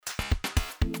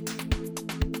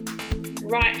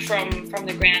right from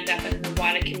the ground up in the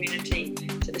wider community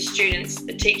to the students,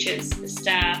 the teachers, the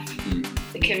staff,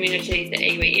 the community, the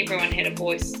iwi. Everyone had a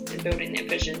voice in building that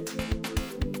vision.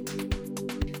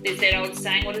 There's that old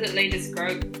saying, what is it? Leaders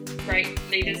grow, great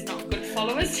leaders, not good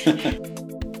followers.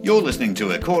 You're listening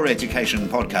to a Core Education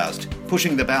podcast,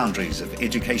 pushing the boundaries of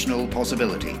educational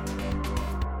possibility.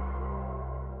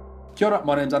 Kia ora,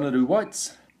 my name's Anaru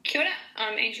Whites. Kia ora,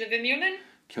 I'm Angela Vermeulen.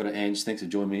 Kia ora, Ange. Thanks for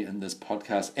joining me in this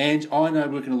podcast. Ange, I know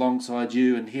working alongside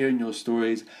you and hearing your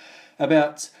stories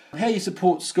about how you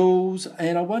support schools,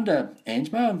 and I wonder,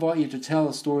 Ange, may I invite you to tell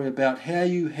a story about how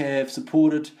you have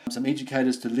supported some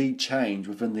educators to lead change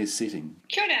within their setting?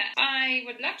 Kia ora. I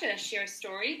would love to share a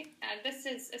story. This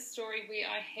is a story where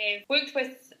I have worked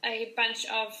with a bunch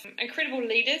of incredible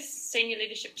leaders, senior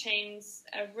leadership teams,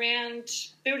 around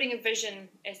building a vision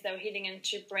as they were heading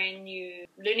into brand new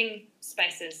learning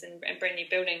spaces and brand new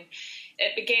building.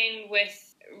 It began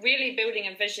with really building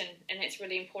a vision, and that's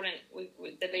really important.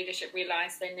 The leadership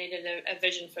realised they needed a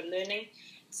vision for learning.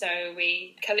 So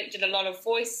we collected a lot of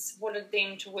voice, wanted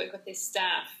them to work with their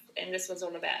staff, and this was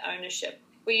all about ownership.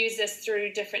 We use this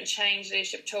through different change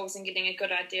leadership tools and getting a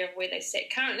good idea of where they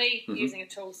sit currently, using a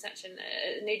tool such as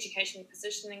an education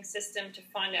positioning system to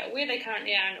find out where they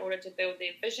currently are in order to build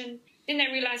their vision. Then they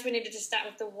realised we needed to start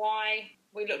with the why.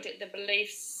 We looked at the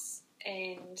beliefs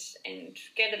and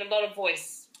gathered a lot of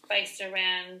voice based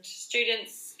around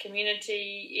students,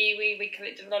 community, iwi. We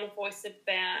collected a lot of voice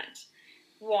about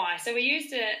why. So we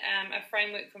used a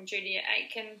framework from Julia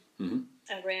Aitken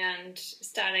around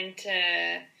starting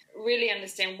to really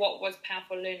understand what was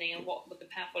powerful learning and what would the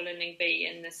powerful learning be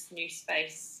in this new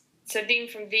space. So then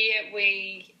from there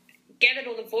we gathered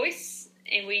all the voice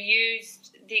and we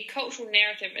used the cultural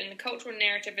narrative, and the cultural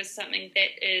narrative is something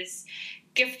that is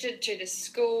gifted to the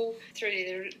school through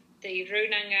the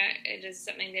Runanga. It is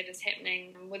something that is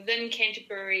happening within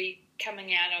Canterbury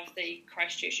coming out of the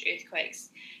Christchurch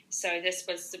earthquakes. So this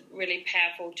was really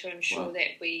powerful to ensure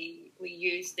that we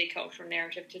use the cultural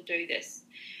narrative to do this.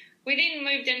 We then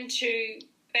moved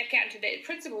back out to that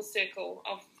principle circle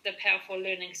of the powerful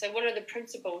learning. So what are the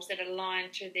principles that align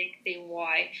to their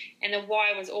why? And the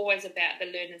why was always about the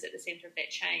learners at the centre of that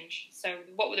change. So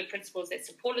what were the principles that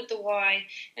supported the why?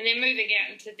 And then moving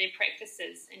out into their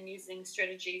practices and using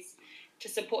strategies to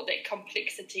support that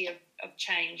complexity of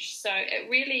change. So it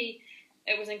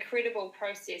was an incredible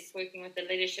process working with the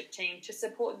leadership team to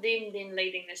support them then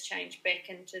leading this change back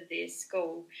into their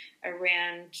school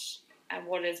around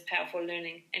what is powerful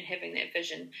learning and having that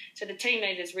vision. So the team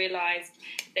leaders realised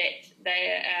that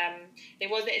there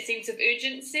was that sense of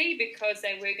urgency because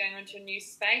they were going into a new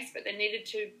space, but they needed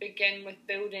to begin with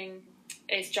building,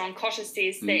 as John Cotter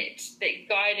says, that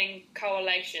guiding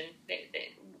correlation, that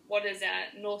what is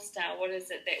our North Star, what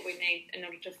is it that we need in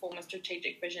order to form a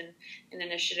strategic vision and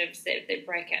initiatives that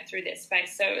break out through that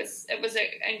space. So it was an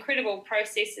incredible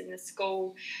process, and the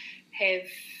school have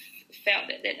felt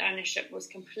that ownership was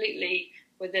completely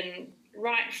within,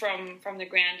 right from the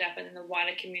ground up in the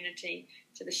wider community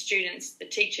to the students, the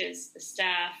teachers, the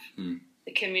staff,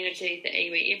 the community, the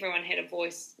iwi. Everyone had a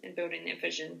voice in building their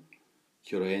vision.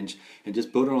 Kia ora, Ange. And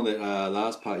just building on that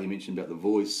last part you mentioned about the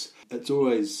voice, it's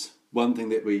always one thing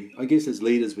that we, I guess as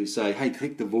leaders, we say, hey,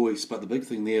 collect the voice. But the big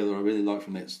thing there that I really like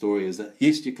from that story is that,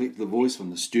 yes, you collect the voice from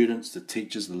the students, the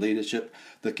teachers, the leadership,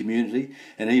 the community,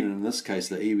 and even in this case,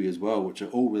 the iwi as well, which are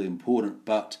all really important.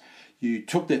 But you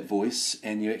took that voice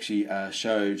and you actually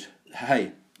showed,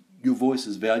 hey, your voice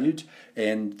is valued,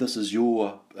 and this is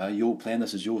your plan,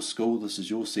 this is your school, this is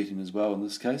your setting as well in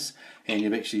this case. And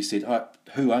you've actually said,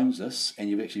 who owns this? And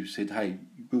you've actually said, hey,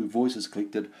 your voice is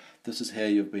collected, this is how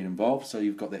you've been involved. So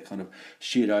you've got that kind of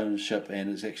shared ownership, and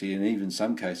it's actually, in even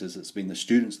some cases, it's been the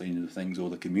students leading the things,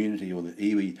 or the community, or the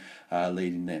iwi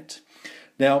leading that.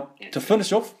 Now, to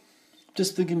finish off,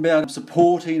 just thinking about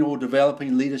supporting or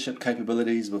developing leadership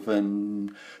capabilities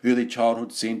within early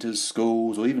childhood centres,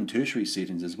 schools, or even tertiary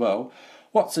settings as well.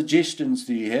 What suggestions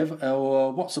do you have,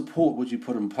 or what support would you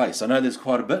put in place? I know there's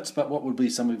quite a bit, but what would be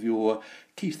some of your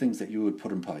key things that you would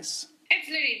put in place?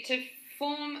 Absolutely. To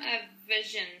form a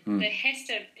vision,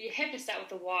 you have to start with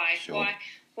the why. Sure.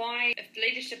 Why, if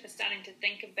leadership is starting to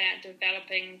think about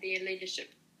developing their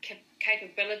leadership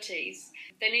capabilities,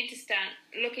 they need to start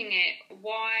looking at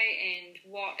why and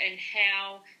what and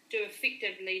how do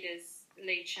effective leaders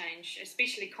lead change,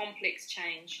 especially complex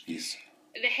change. Yes.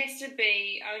 There has to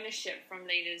be ownership from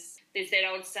leaders. There's that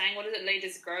old saying, what is it?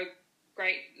 Leaders grow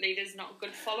great leaders, not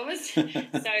good followers. So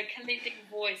collecting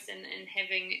voice and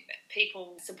having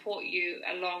people support you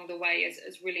along the way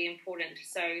is really important.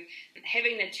 So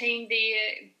having the team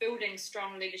there, building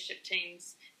strong leadership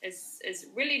teams is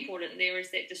really important. There is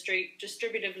that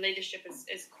distributive leadership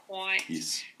is quite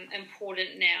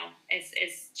important now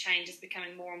as change is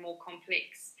becoming more and more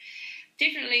complex.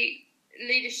 Definitely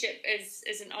leadership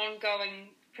is an ongoing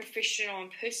professional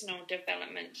and personal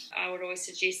development. I would always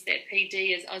suggest that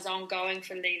PD is ongoing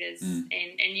for leaders,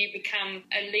 and you become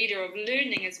a leader of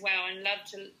learning as well, and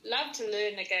love to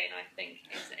learn again, I think,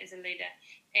 as a leader.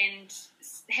 And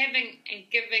having and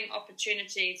giving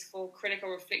opportunities for critical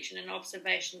reflection and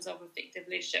observations of effective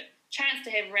leadership. Chance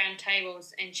to have round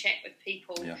tables and chat with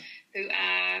people who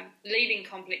are leading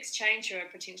complex change, who are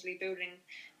potentially building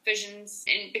visions,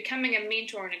 and becoming a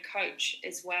mentor and a coach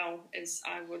as well as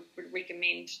I would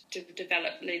recommend to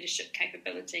develop leadership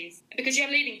capabilities, because you're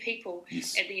leading people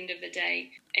at the end of the day,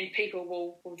 and people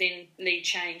will then lead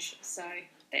change. So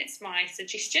that's my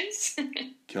suggestions.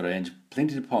 Kia ora, Ange.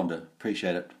 Plenty to ponder.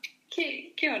 Appreciate it.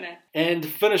 Kia ora. And to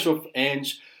finish off,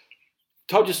 Ange,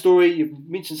 told your story, you've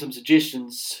mentioned some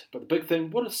suggestions, but the big thing,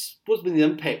 what's been the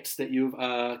impacts that you've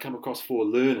come across for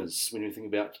learners when you think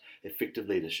about effective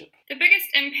leadership? The biggest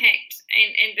impact,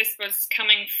 and this was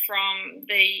coming from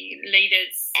the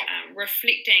leaders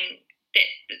reflecting that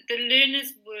the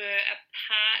learners were a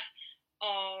part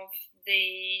of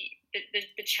the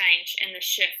change and the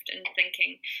shift in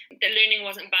thinking. The learning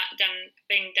wasn't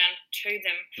being done to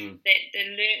them.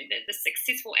 That the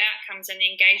successful outcomes and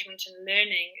the engagement in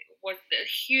learning was a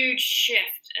huge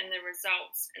shift in the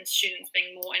results and students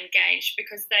being more engaged,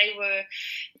 because they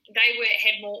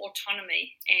had more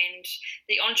autonomy, and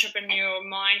the entrepreneurial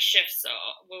mind shifts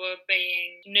were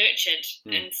being nurtured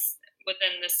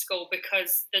within the school,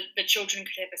 because the children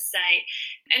could have a say,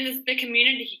 and the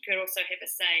community could also have a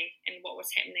say in what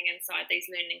was happening inside these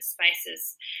learning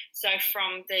spaces. So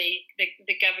from the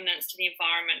governance to the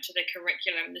environment to the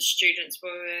curriculum, the students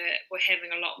were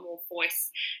having a lot more voice.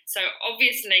 So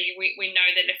obviously we know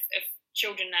that if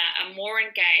children are more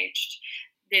engaged,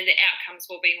 then the outcomes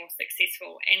will be more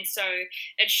successful. And so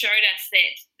it showed us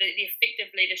that the effective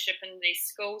leadership in these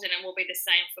schools, and it will be the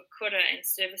same for kura and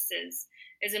services,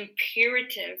 is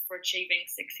imperative for achieving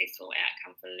successful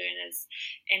outcome for learners.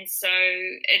 And so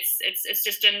it's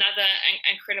just another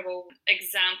incredible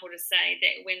example to say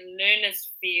that when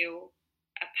learners feel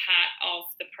a part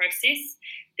of the process,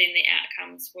 then the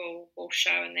outcomes will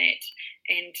show in that.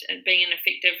 And being an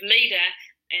effective leader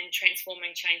and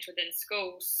transforming change within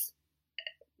schools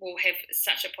will have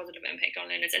such a positive impact on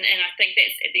learners. And I think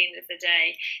that's, at the end of the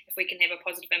day, if we can have a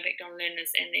positive impact on learners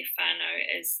and their whānau,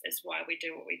 is why we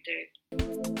do what we do.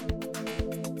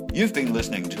 You've been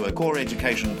listening to a Core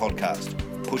Education podcast,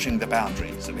 pushing the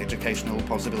boundaries of educational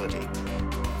possibility.